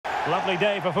Lovely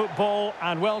day for football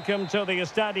and welcome to the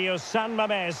Estadio San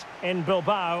Mamés in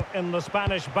Bilbao in the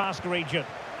Spanish Basque region.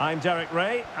 I'm Derek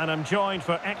Ray and I'm joined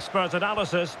for expert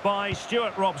analysis by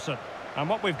Stuart Robson. And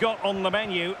what we've got on the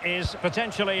menu is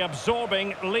potentially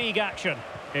absorbing league action.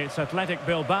 It's Athletic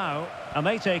Bilbao and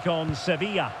they take on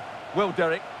Sevilla. Well,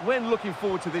 Derek, when looking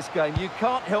forward to this game, you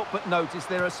can't help but notice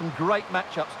there are some great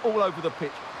matchups all over the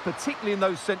pitch, particularly in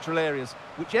those central areas.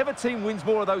 Whichever team wins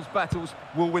more of those battles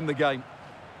will win the game.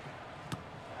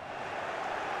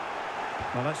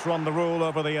 Well, let's run the rule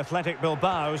over the Athletic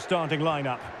Bilbao starting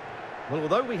lineup. Well,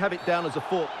 although we have it down as a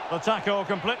 4... The tackle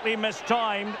completely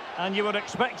mistimed, and you would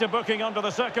expect a booking under the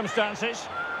circumstances.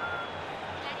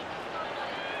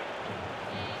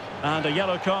 And a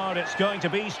yellow card it's going to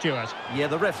be, Stuart. Yeah,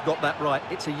 the ref's got that right.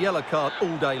 It's a yellow card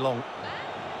all day long.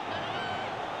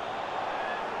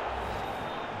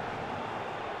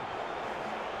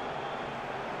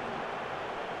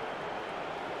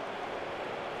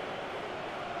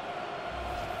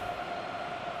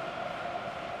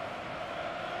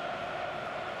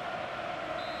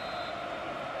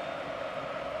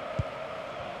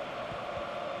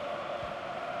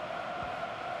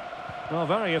 Well,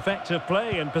 very effective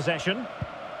play in possession.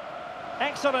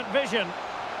 Excellent vision.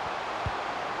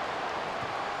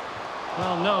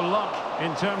 Well, no luck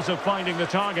in terms of finding the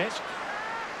target.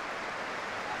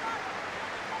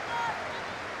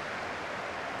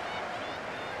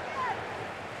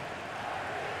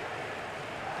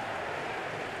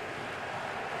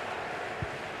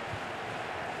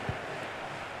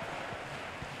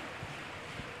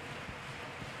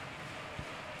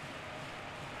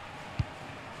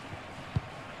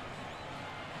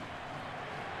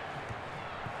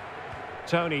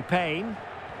 Tony Payne.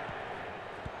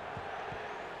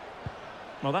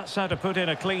 Well, that's how to put in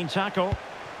a clean tackle.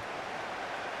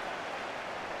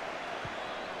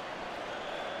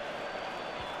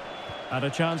 And a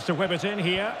chance to whip it in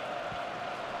here.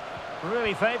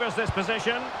 Really favours this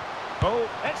position. Oh,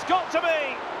 it's got to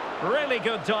be! Really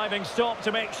good diving stop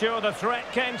to make sure the threat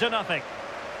came to nothing.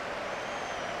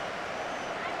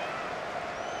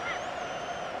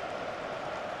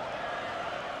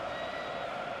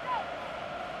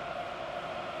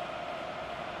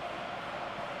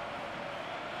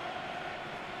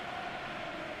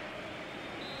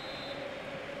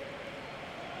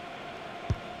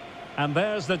 And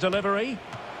there's the delivery.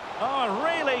 Oh, a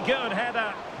really good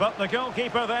header, but the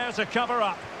goalkeeper there to cover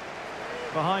up.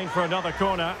 Behind for another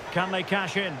corner. Can they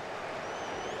cash in?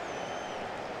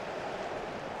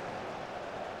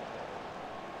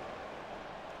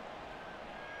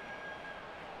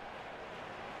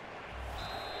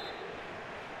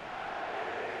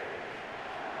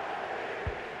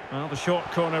 Well, the short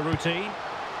corner routine.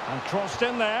 And crossed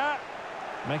in there.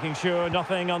 Making sure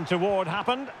nothing untoward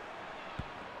happened.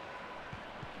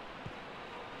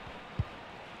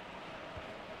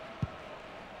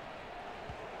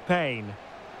 Payne.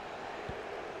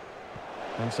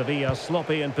 And Sevilla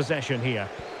sloppy in possession here.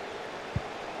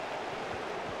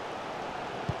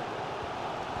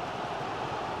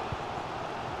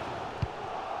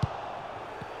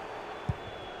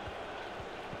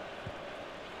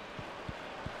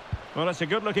 Well, it's a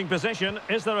good-looking position.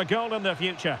 Is there a goal in the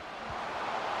future?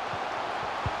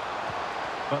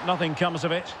 But nothing comes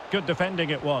of it. Good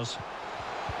defending it was.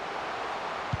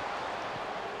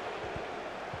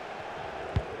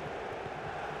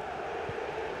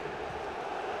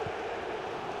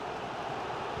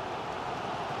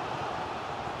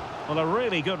 Well, a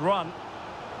really good run.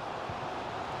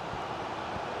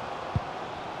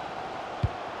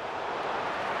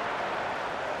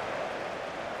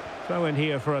 Throw in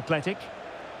here for Athletic.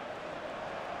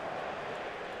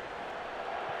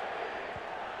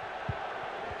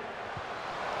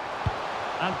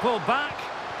 And pulled back.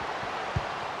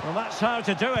 Well, that's how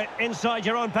to do it inside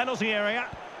your own penalty area.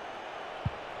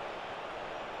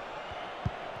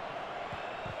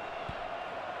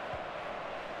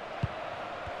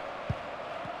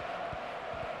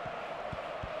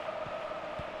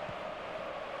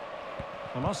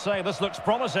 I must say, this looks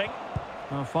promising.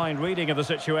 A fine reading of the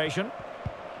situation.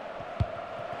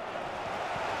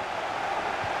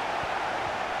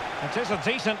 It is a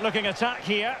decent-looking attack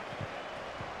here.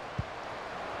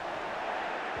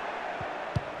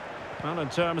 Well, in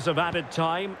terms of added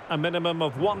time, a minimum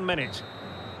of 1 minute.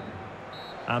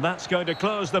 And that's going to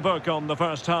close the book on the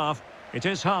first half. It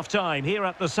is half-time here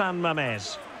at the San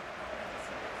Mamés.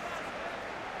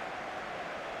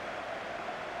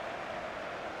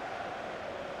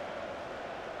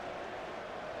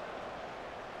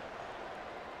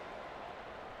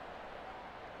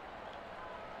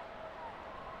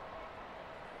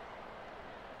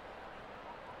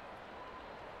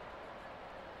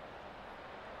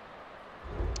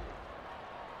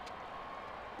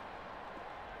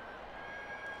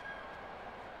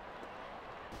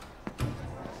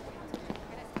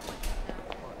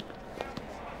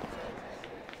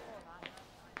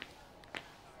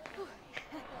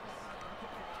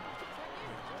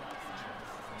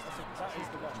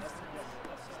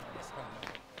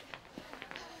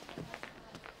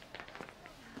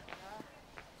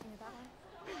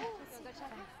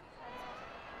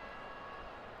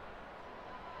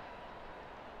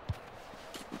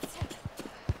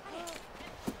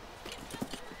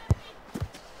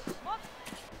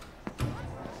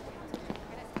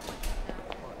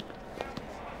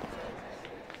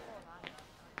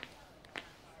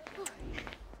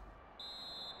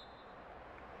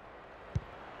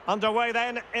 Underway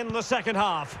then in the second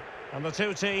half. And the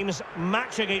two teams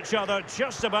matching each other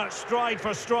just about stride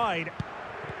for stride.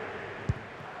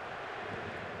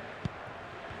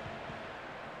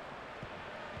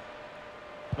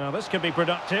 Now this could be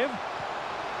productive.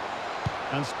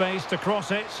 And space to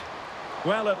cross it.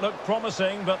 Well, it looked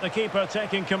promising, but the keeper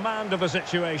taking command of the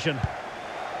situation.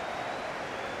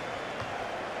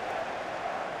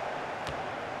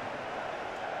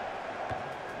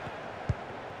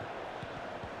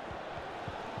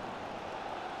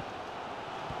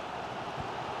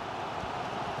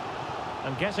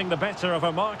 And getting the better of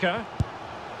a marker.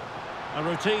 A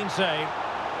routine save.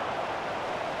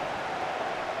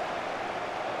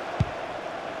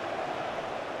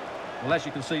 Well, as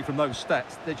you can see from those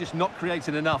stats, they're just not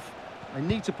creating enough. They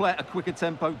need to play at a quicker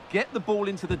tempo, get the ball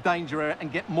into the danger area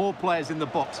and get more players in the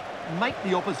box. Make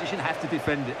the opposition have to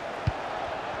defend it.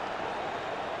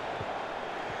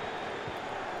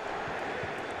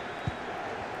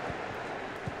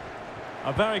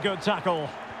 A very good tackle.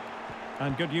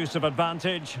 And good use of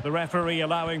advantage. The referee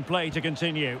allowing play to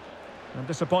continue. And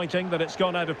disappointing that it's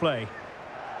gone out of play.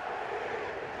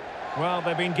 Well,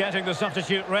 they've been getting the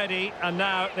substitute ready, and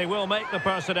now they will make the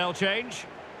personnel change.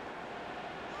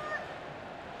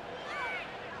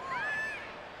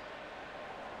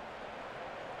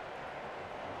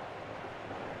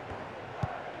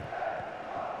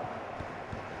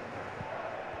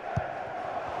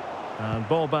 And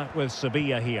ball back with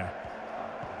Sevilla here.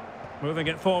 Moving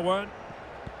it forward.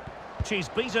 She's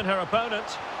beaten her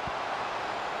opponent.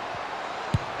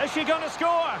 Is she going to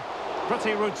score?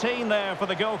 Pretty routine there for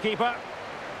the goalkeeper.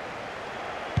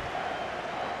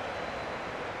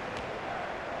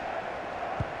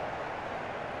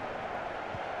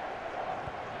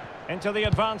 Into the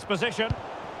advanced position.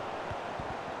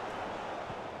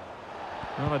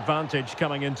 Well, advantage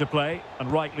coming into play,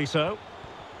 and rightly so.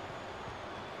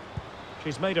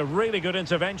 She's made a really good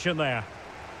intervention there.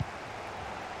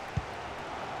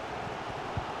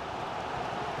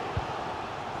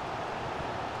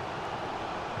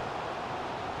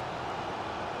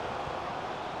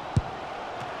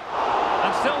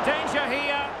 Still danger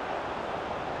here.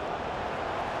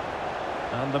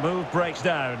 And the move breaks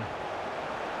down.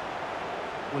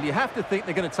 Well, you have to think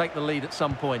they're going to take the lead at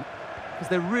some point, because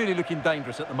they're really looking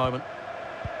dangerous at the moment.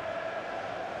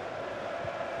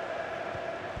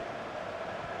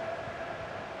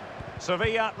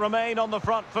 Sevilla remain on the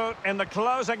front foot in the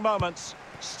closing moments.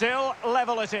 Still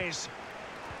level it is.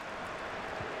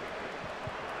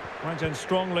 Went in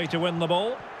strongly to win the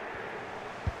ball.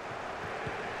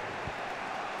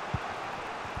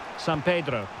 San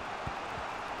Pedro.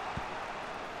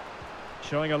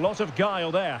 Showing a lot of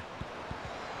guile there.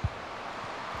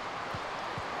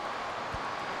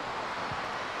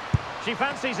 She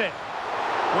fancies it.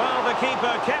 Well, the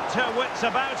keeper kept her wits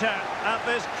about her at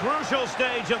this crucial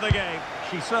stage of the game.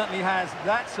 She certainly has.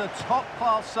 That's a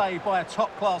top-class save by a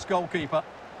top-class goalkeeper.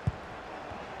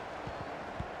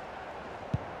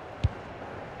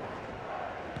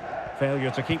 Failure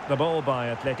to keep the ball by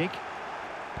Athletic.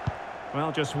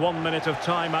 Well, just 1 minute of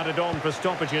time added on for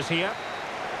stoppages here.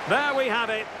 There we have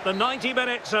it. The 90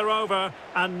 minutes are over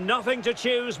and nothing to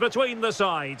choose between the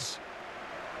sides.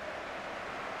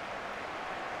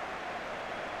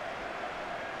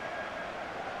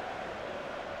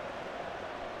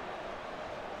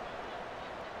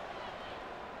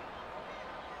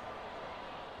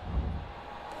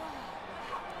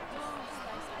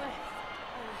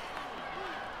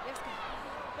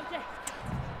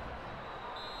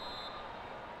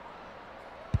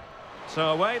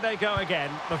 So away they go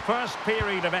again, the first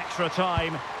period of extra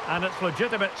time, and it's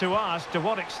legitimate to ask to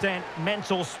what extent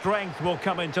mental strength will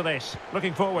come into this.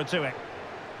 Looking forward to it.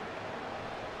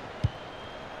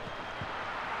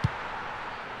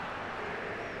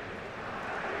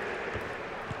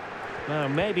 Now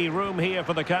maybe room here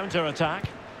for the counter-attack.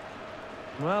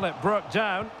 Well, it broke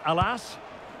down, alas.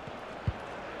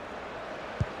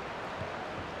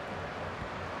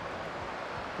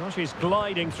 Well, she's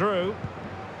gliding through.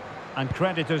 And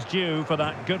credit is due for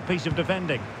that good piece of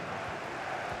defending.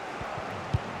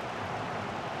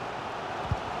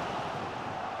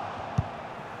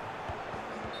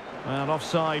 Well,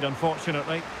 offside,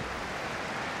 unfortunately.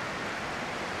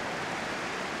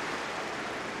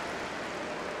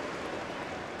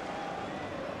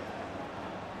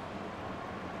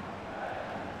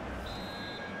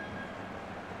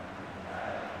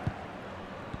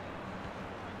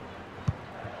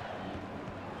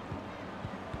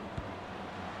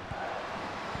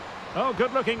 Oh,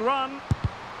 good-looking run.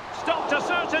 Stopped a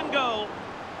certain goal.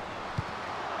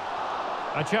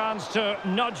 A chance to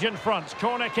nudge in front.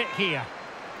 Corner kick here.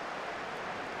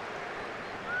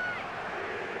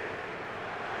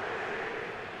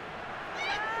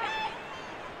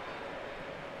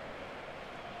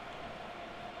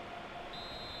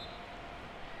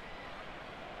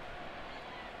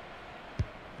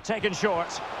 taken short.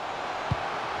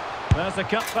 There's the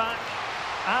cutback.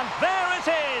 And there it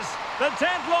is! The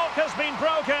deadlock has been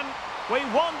broken. We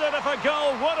wondered if a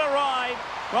goal would arrive.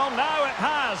 Well, now it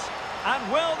has. And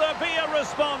will there be a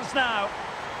response now?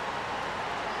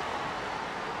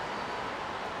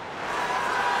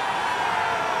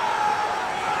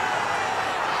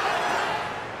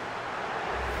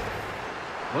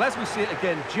 Well, as we see it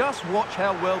again, just watch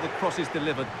how well the cross is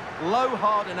delivered. Low,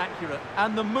 hard and accurate.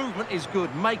 And the movement is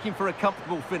good, making for a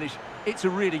comfortable finish. It's a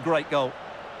really great goal.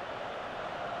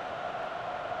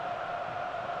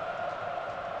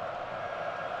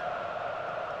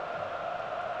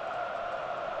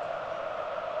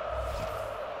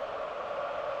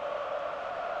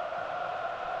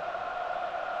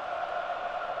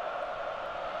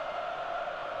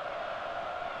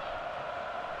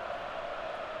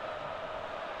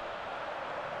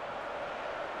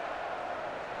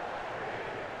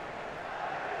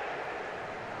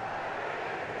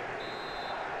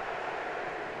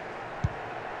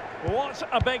 What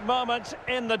a big moment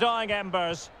in the dying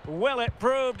embers. Will it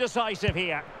prove decisive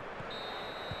here?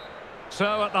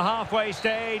 So at the halfway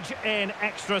stage in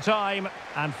extra time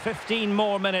and 15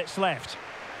 more minutes left.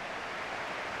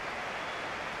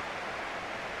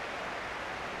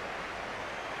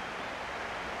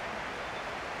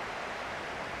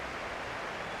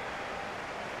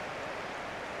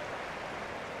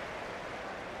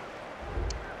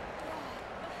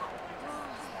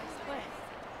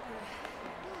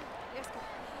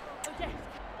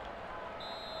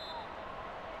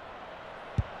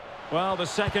 Well, the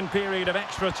second period of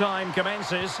extra time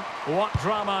commences. What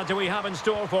drama do we have in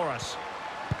store for us?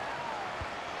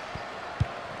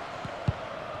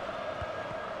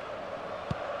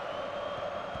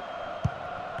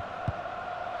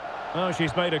 Oh,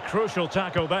 she's made a crucial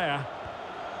tackle there.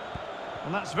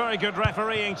 And that's very good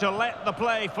refereeing to let the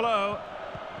play flow.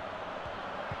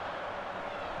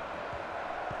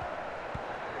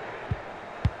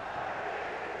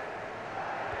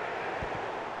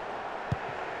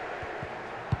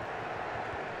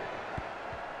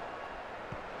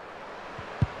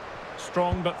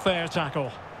 Strong but fair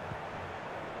tackle.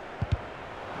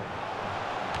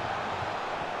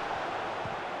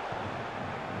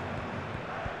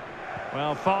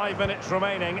 Well, 5 minutes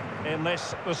remaining in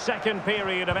this, the second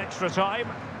period of extra time.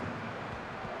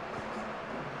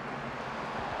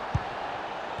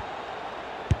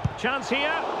 Chance here,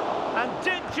 and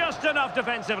did just enough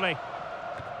defensively.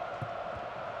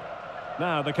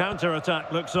 Now the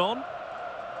counter-attack looks on.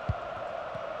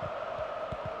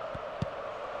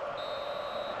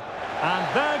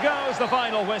 And there goes the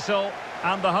final whistle,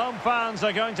 and the home fans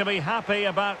are going to be happy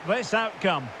about this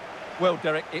outcome. Well,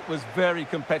 Derek, it was very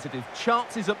competitive.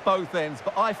 Chances at both ends,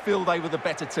 but I feel they were the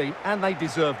better team, and they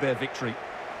deserved their victory.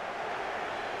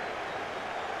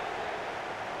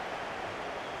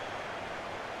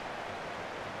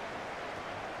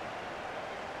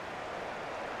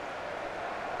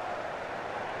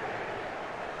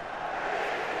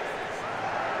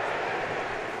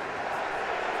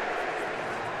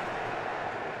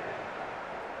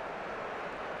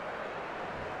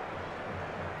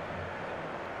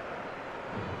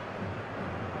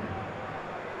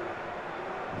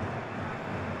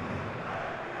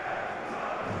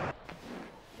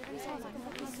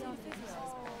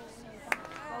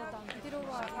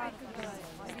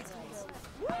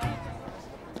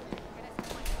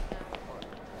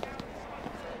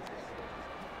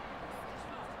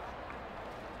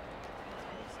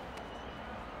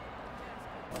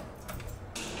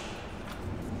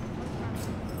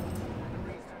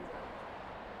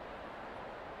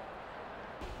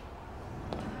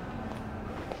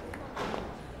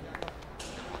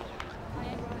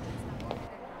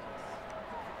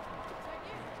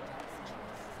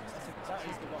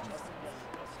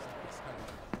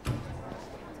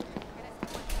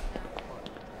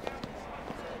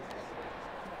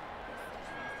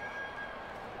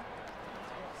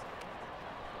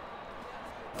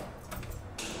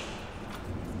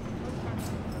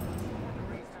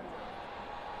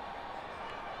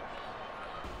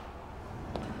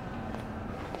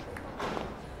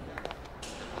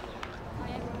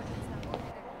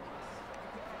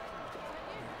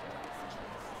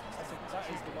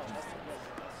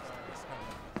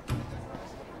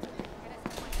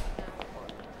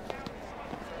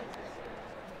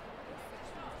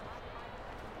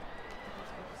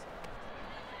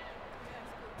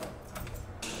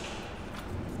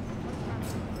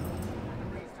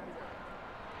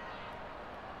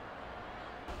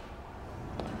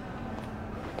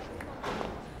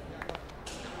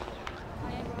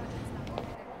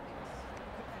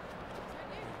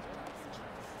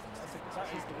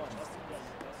 That is the one.